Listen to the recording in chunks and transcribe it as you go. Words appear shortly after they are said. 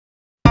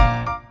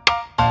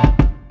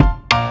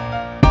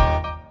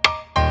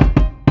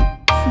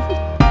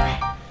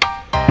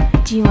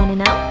Do you wanna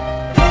know?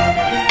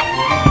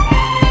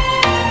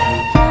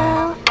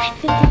 Well,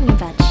 I've been thinking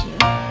about you,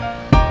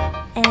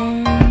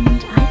 and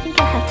I think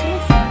I'll have to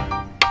listen.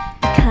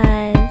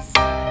 Because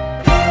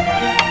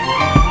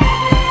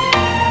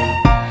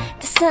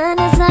the sun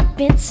is up,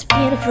 it's a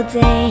beautiful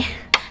day.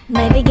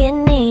 My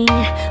beginning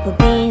will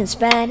be as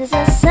bright as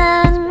the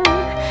sun.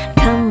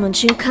 Come,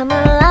 won't you come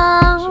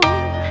along?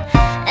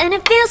 And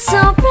it feels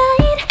so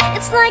bright,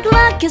 it's like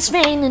luck is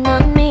raining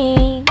on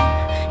me.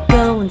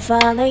 Go and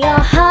follow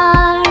your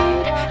heart,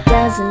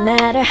 doesn't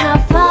matter how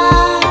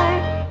far.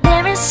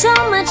 There is so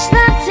much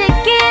love to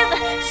give,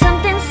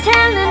 something's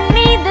telling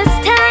me this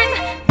time.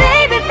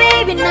 Baby,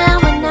 baby, now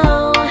I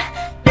know.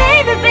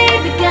 Baby,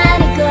 baby,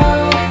 gotta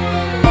go.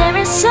 There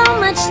is so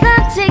much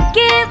love to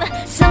give,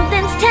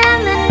 something's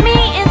telling me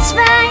it's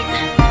right.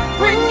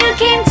 When you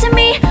came to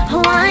me,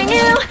 oh I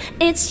knew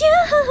it's you,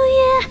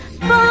 yeah,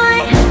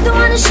 boy. The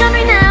one to show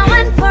me now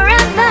and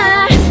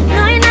forever.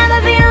 No, you'll never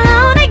be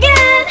alone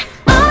again.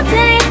 All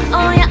day,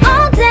 oh yeah,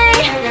 all day.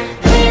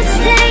 Please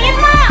stay in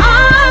my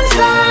arms,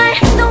 boy.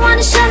 The one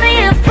to show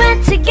me if we're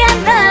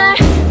together.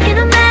 It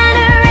don't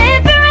matter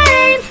if it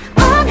rains.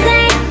 All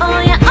day, oh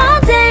yeah, all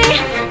day.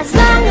 As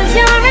long as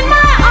you're in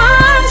my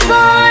arms,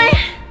 boy.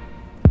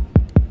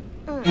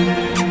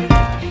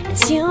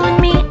 It's you and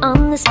me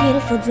on this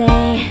beautiful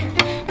day,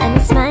 and I'm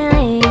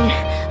smiling,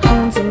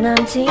 holding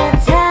on to you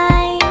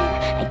tight.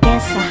 I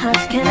guess our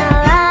hearts can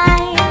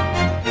align,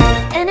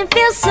 and it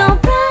feels so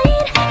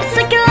bright. It's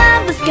like your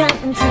love has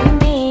gotten to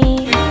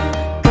me.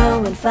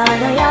 Go and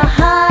follow your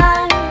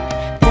heart,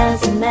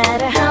 doesn't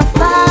matter how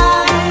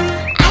far.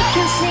 I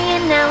can see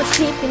it now, it's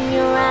deep in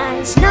your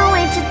eyes. No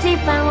way to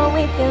define what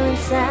we feel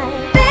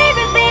inside.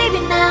 Baby, baby,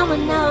 now I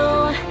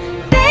know.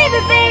 Baby,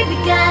 baby,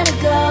 gotta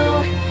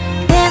go.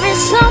 There is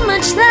so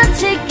much love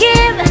to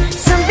give,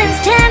 something's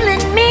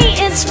telling me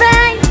it's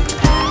right.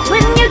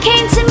 When you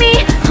came to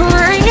me, oh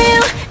I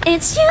knew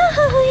it's you,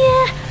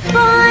 yeah,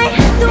 boy.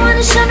 The one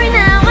to show me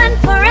now and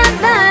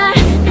forever.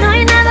 No,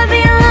 you'll never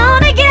be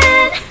alone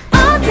again.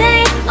 All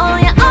day, oh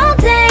yeah, all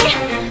day.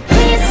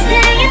 Please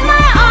stay in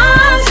my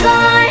arms,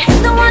 boy.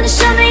 The one to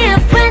show me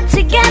if we're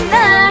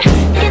together.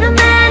 It don't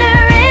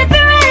matter if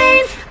it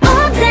rains.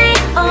 All day,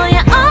 oh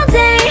yeah, all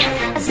day.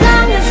 As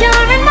long as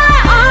you're in my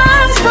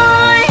arms,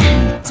 boy.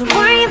 Don't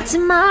worry of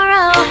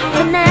tomorrow,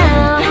 for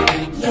now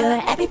you're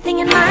everything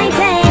in my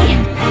day.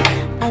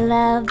 I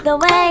love the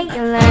way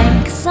you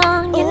like a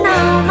song, you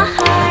know my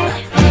heart.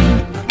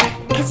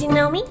 Cause you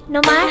know me,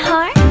 know my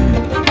heart.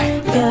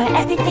 You're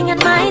everything in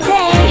my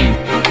day.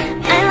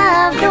 I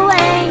love the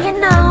way you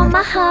know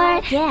my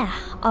heart. Yeah,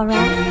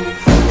 alright.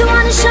 The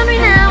one to show me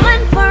now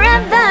and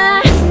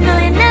forever. No,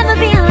 you'll never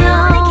be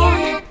alone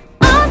again.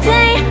 All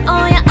day,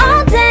 oh yeah,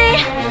 all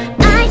day.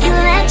 I can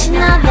let you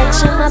know that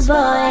you're my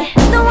boy.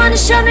 The one to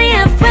show me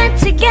if we're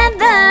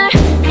together.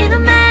 It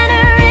don't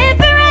matter if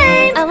it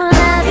rains. I will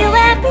love you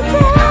every day.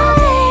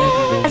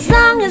 As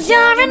long as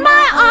you're in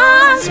my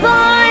arms,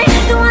 boy.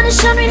 The one to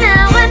show me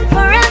now and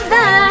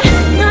forever.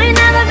 No, you'll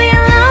never be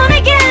alone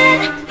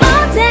again.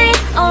 All day,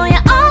 oh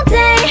yeah, all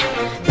day.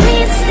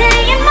 Please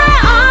stay in my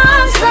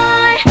arms,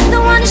 boy.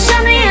 The one to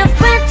show me if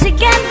we're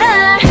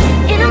together.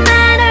 It don't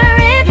matter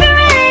if it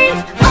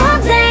rains. All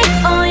day,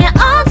 oh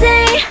yeah, all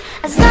day.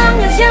 As long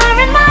as you're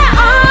in my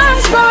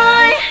arms,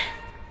 boy.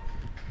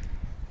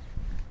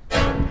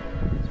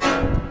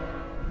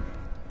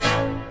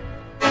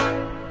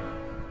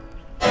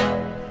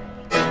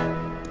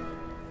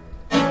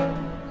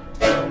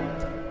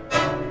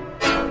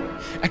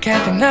 I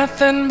can't think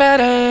nothing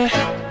better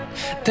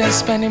than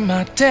spending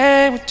my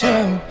day with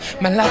you.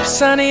 My life is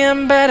sunny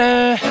and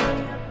better,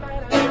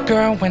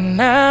 girl, when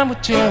I'm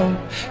with you.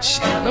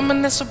 She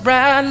illuminates so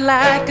bright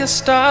like a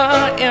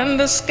star in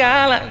the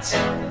skylines.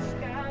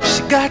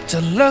 She got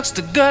the looks,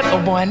 the good, oh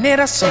boy, I need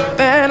her so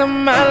bad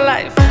in my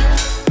life.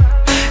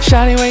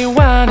 Shawty, where you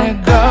wanna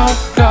go,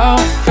 go,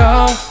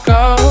 go,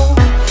 go?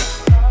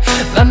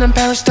 London,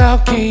 Paris,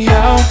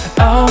 Tokyo,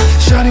 oh,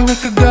 shawty, we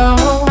could go.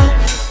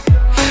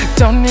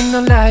 Don't need no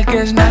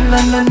luggage, nah,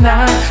 nah, nah,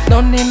 nah.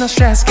 Don't need no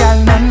stress, girl,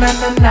 nah, nah,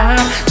 nah, nah.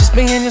 Just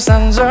me and your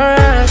songs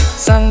alright,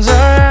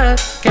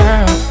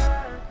 girl.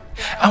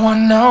 I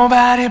want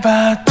nobody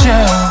but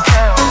you.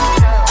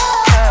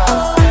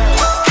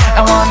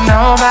 I want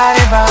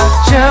nobody but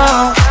you.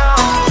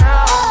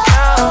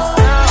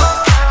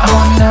 I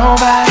want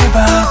nobody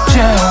but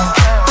you.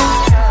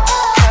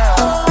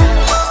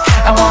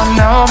 I want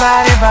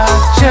nobody but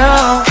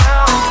you.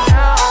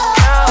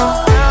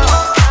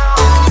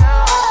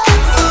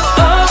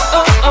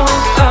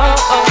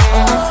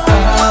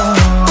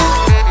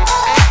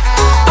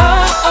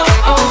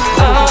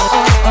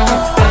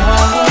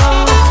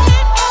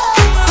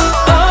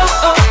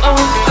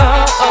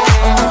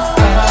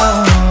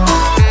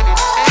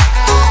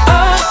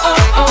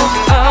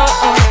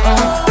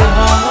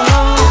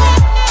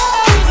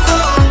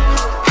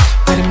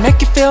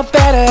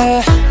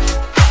 Better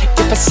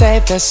if I say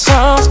there's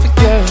songs for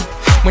you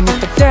when you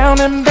feel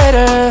down and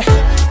bitter.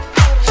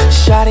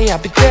 Shawty, I'll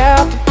be there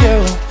for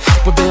you.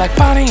 We'll be like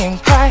Bonnie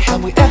and Clyde, how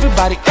with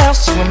everybody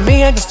else, you and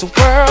me against the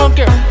world,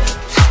 girl.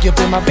 You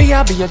be my B,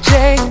 I'll be your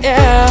J,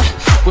 yeah.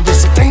 We'll be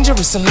so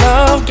dangerous in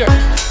love, girl.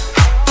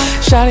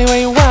 Shawty, where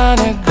you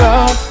wanna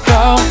go,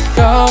 go,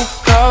 go,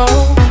 go?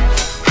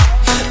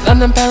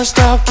 London, Paris,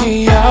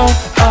 Tokyo,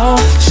 oh.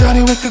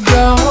 Shawty, we could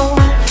go.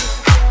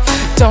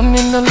 Don't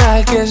need no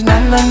luggage, nah,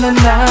 nah, nah,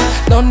 nah.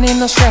 Don't need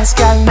no stress,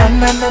 got nah,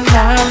 nah, nah,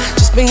 nah.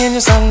 Just me and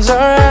your songs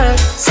alright,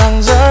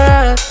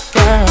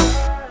 girl.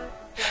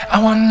 I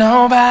want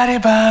nobody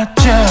but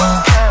you.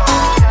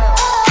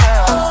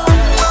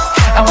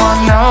 I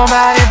want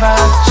nobody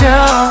but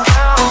you.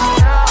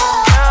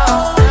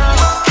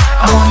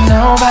 I want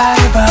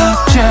nobody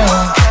but you.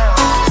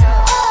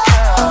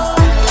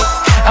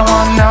 I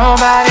want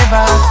nobody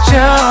but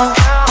you.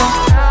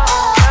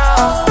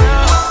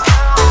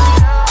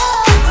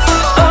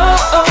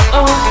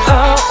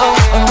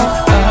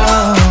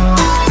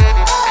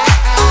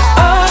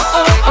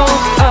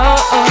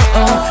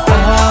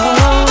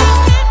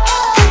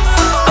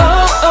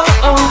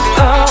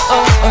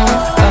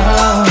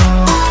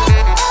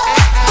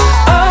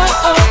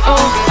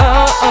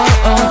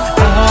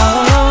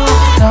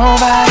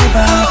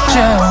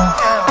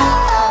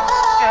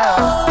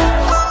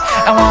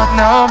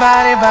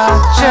 Nobody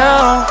but you.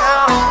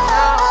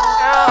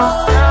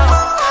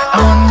 I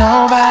want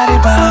nobody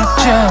but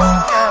you.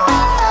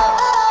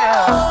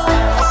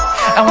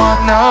 I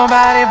want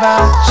nobody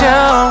but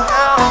you.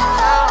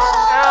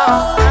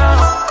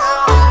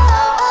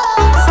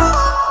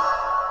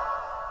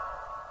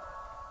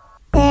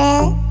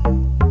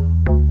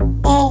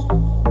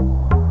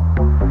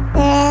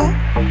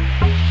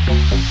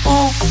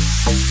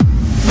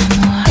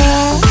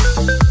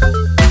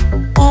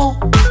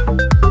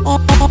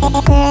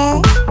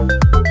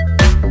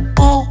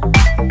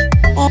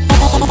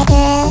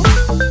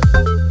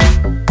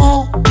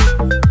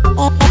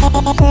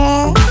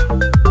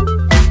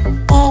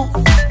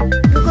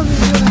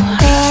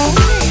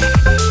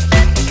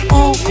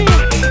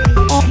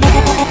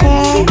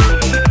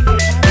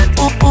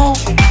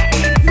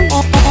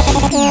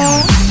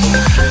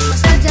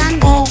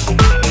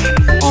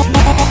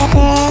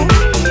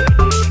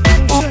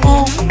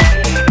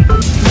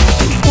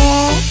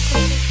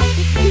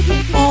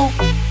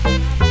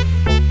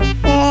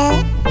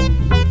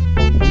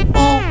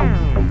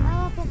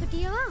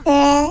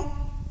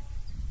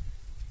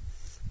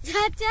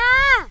 चाचा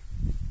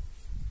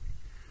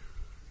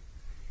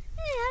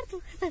यार तू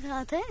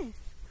खाते हैं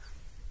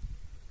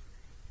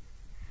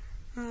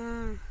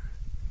हाँ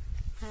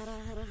हरा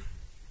हरा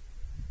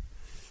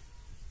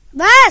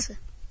बस